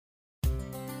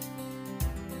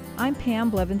I'm Pam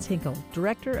Blevins-Hinkle,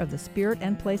 Director of the Spirit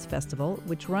and Place Festival,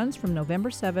 which runs from November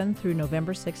 7 through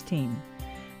November 16.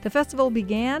 The festival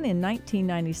began in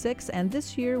 1996, and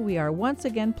this year we are once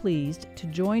again pleased to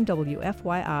join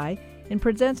WFYI in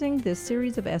presenting this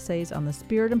series of essays on the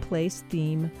Spirit and Place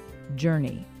theme,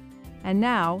 Journey. And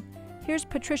now, here's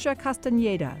Patricia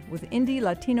Castañeda with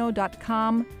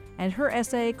IndieLatino.com and her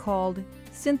essay called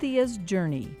Cynthia's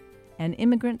Journey, an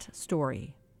Immigrant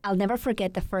Story. I'll never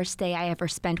forget the first day I ever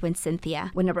spent with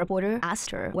Cynthia. When a reporter asked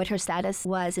her what her status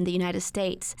was in the United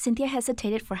States, Cynthia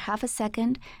hesitated for half a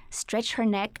second, stretched her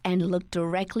neck, and looked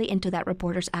directly into that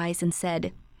reporter's eyes and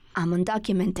said, "I'm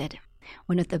undocumented."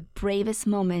 One of the bravest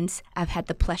moments I've had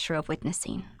the pleasure of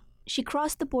witnessing. She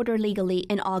crossed the border legally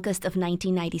in August of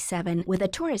 1997 with a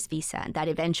tourist visa that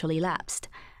eventually lapsed.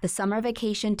 The summer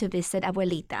vacation to visit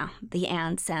Abuelita, the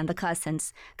aunts and the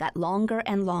cousins, got longer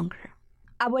and longer.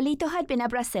 Abuelito had been a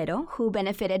bracero who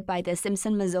benefited by the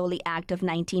Simpson-Mazzoli Act of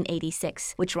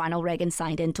 1986, which Ronald Reagan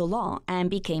signed into law, and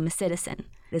became a citizen.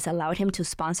 This allowed him to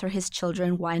sponsor his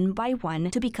children one by one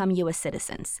to become U.S.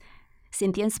 citizens.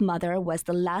 Cynthia's mother was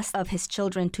the last of his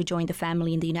children to join the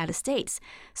family in the United States,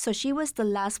 so she was the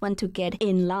last one to get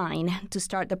in line to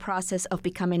start the process of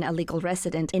becoming a legal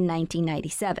resident in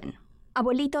 1997.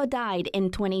 Abuelito died in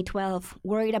 2012,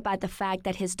 worried about the fact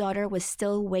that his daughter was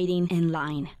still waiting in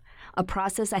line, a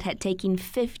process that had taken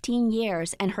 15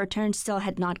 years and her turn still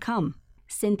had not come.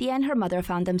 Cynthia and her mother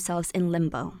found themselves in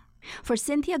limbo. For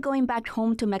Cynthia, going back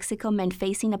home to Mexico meant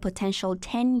facing a potential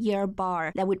 10-year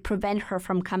bar that would prevent her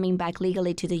from coming back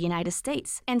legally to the United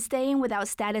States. And staying without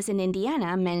status in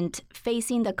Indiana meant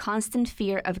facing the constant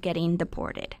fear of getting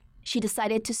deported. She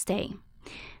decided to stay.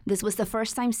 This was the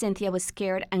first time Cynthia was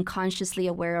scared and consciously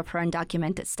aware of her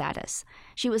undocumented status.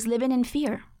 She was living in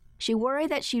fear. She worried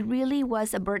that she really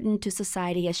was a burden to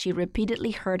society, as she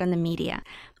repeatedly heard on the media.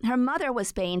 Her mother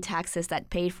was paying taxes that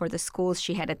paid for the schools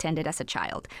she had attended as a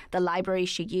child, the library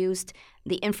she used,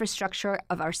 the infrastructure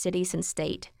of our cities and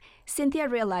state. Cynthia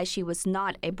realized she was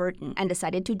not a burden and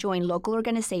decided to join local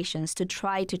organizations to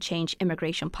try to change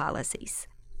immigration policies.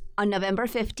 On November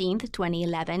 15,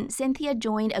 2011, Cynthia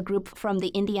joined a group from the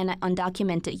Indiana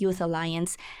Undocumented Youth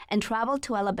Alliance and traveled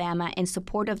to Alabama in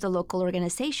support of the local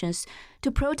organizations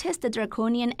to protest the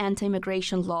draconian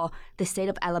anti-immigration law the state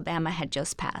of Alabama had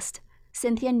just passed.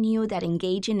 Cynthia knew that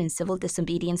engaging in civil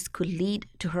disobedience could lead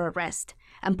to her arrest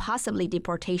and possibly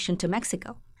deportation to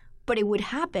Mexico, but it would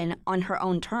happen on her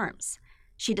own terms.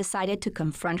 She decided to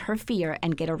confront her fear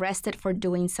and get arrested for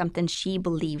doing something she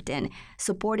believed in,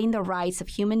 supporting the rights of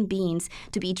human beings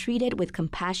to be treated with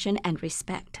compassion and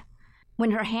respect.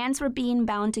 When her hands were being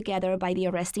bound together by the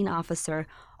arresting officer,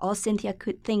 all Cynthia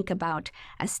could think about,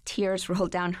 as tears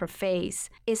rolled down her face,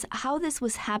 is how this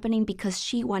was happening because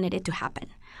she wanted it to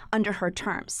happen, under her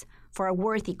terms, for a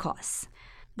worthy cause.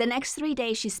 The next 3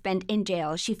 days she spent in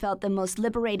jail, she felt the most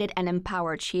liberated and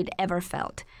empowered she had ever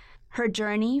felt. Her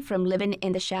journey from living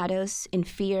in the shadows, in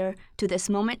fear, to this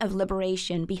moment of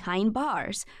liberation behind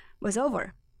bars was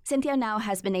over. Cynthia now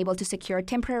has been able to secure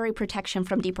temporary protection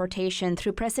from deportation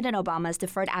through President Obama's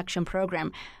Deferred Action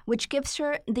Program, which gives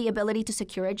her the ability to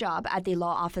secure a job at the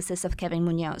law offices of Kevin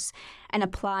Munoz and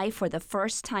apply for the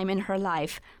first time in her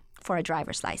life for a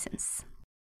driver's license.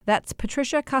 That's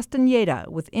Patricia Castañeda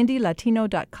with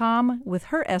IndieLatino.com with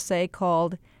her essay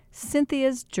called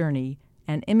Cynthia's Journey,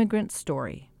 an Immigrant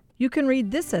Story. You can read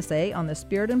this essay on the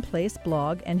Spirit and Place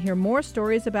blog and hear more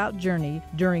stories about Journey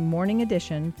during Morning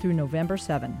Edition through November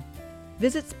 7.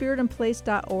 Visit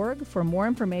spiritandplace.org for more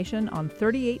information on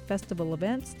 38 festival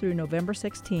events through November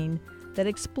 16 that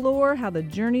explore how the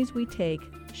journeys we take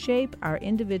shape our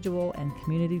individual and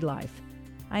community life.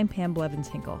 I'm Pam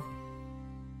Blevins-Hinkle.